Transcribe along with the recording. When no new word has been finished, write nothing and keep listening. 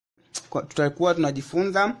tutakuwa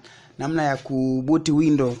tunajifunza namna ya kuboot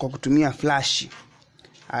window kwa kutumia flash.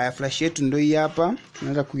 Haya, flash yetu ndio hii hapa.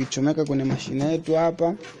 Tunaweza kuichomeka kwenye mashine yetu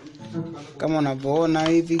hapa kama unavyoona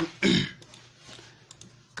hivi.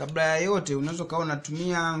 Kabla ya yote unaweza kawa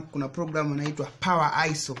unatumia, kuna program inaitwa Power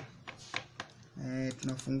ISO.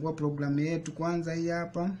 Tunafungua programu yetu kwanza hii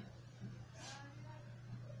hapa.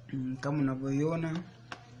 Kama unavyoiona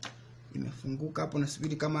imefunguka hapo,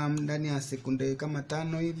 nasubiri kama ndani ya sekunde kama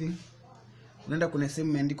 5 hivi. Unaenda kuna sehemu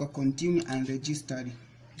imeandikwa continue and register.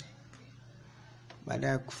 Baada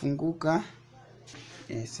ya kufunguka,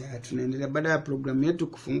 tunaendelea. Baada ya programu yetu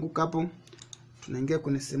kufunguka hapo, tunaingia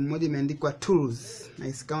kwenye sehemu moja imeandikwa tools.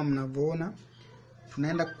 Na kama mnavyoona,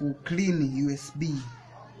 tunaenda ku clean USB.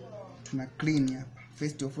 Tuna clean hapa.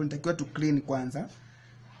 First of all nitakiwa tu clean kwanza.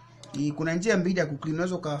 Kuna njia mbili ya ku clean.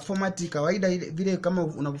 Unaweza ka format kawaida vile kama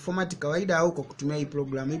unavyoformat kawaida, au kwa kutumia hii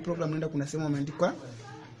program. Hii program inaenda kuna sehemu imeandikwa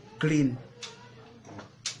clean.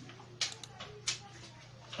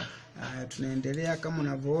 Tunaendelea kama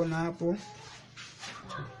unavyoona hapo.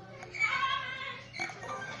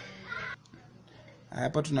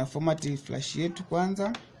 Hapa tuna format flash yetu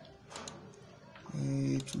kwanza.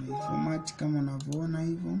 Tuna format kama unavyoona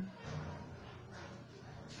hivyo.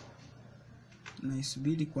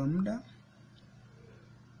 Tunaisubiri kwa muda.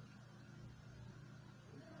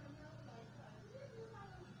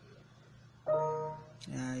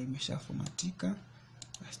 Imeshaformatika.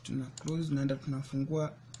 Basi tuna close, naenda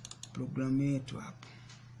tunafungua programu yetu hapo.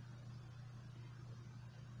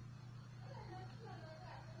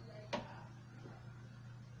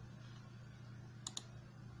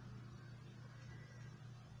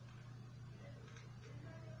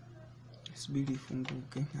 Subiri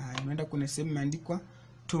ifunguke. Unaenda kwenye sehemu imeandikwa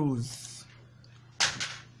tools.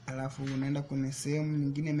 Alafu unaenda kwenye sehemu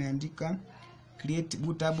nyingine imeandika create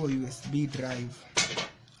bootable USB drive.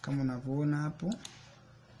 Kama unavyoona hapo.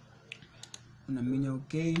 Unaminya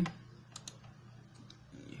okay.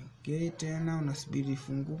 Okay, tena unasubiri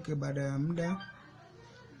ifunguke. Baada ya muda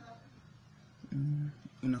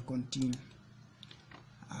una continue.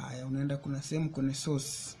 Unaenda kuna sehemu kwenye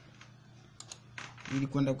source ili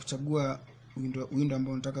kwenda kuchagua window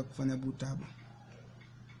ambayo unataka kufanya bootable.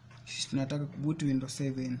 Sisi tunataka kuboot Windows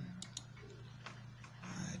 7.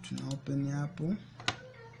 Tuna open hapo.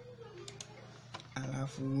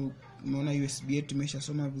 Alafu unaona USB yetu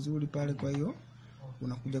imeshasoma vizuri pale, kwa hiyo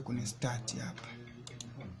unakuja kwenye start hapa.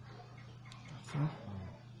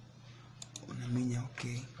 Unaminya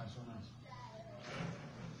okay.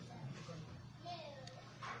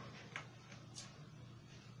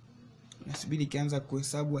 Nasubiri kianza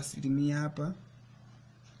kuhesabu asilimia hapa.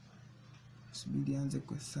 Subiri anze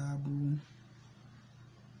kuhesabu.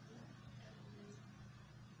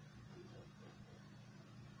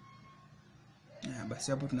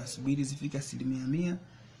 Basi hapo tunasubiri zifika 100%.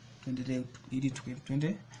 Tuendelee ili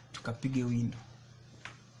twende tukapige window.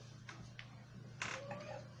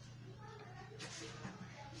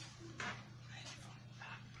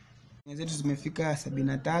 Zetu zimefika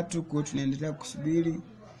 73, kwa hiyo tunaendelea kusubiri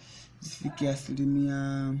zifike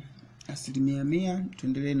asilimia 100.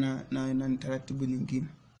 Tuendelee na taratibu nyingine.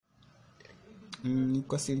 Ni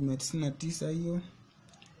kwa 99% hiyo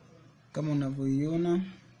kama unavyoiona.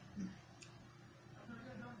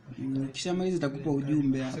 Kisha maliza itakupa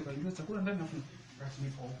ujumbe hapa.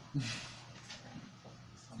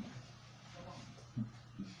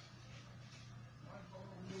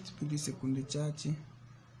 Subiri sekunde chache.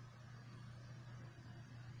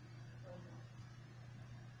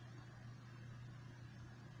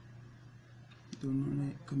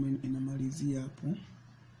 Tunaona kama inamalizia hapo.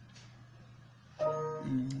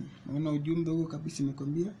 Unaona ujumbe huo kabisa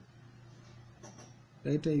imekwambia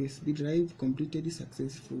data USB drive completed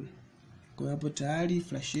successful. Kwa hapo tayari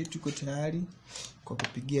flash yetu iko tayari kwa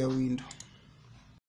kupigia window.